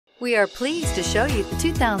We are pleased to show you the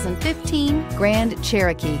 2015 Grand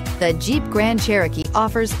Cherokee. The Jeep Grand Cherokee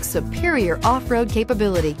offers superior off-road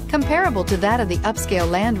capability comparable to that of the upscale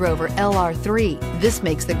Land Rover LR3. This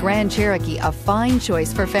makes the Grand Cherokee a fine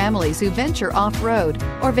choice for families who venture off-road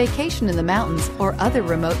or vacation in the mountains or other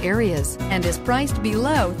remote areas, and is priced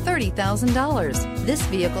below $30,000. This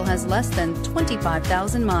vehicle has less than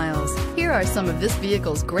 25,000 miles. Here are some of this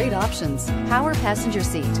vehicle's great options: power passenger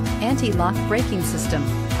seat, anti-lock braking system,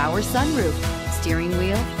 power sunroof, steering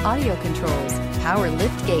wheel audio controls, power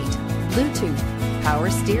lift gate, Bluetooth, power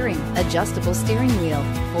steering, adjustable steering wheel,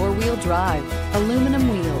 four-wheel drive, aluminum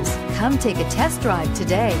wheels. Come take a test drive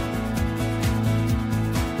today.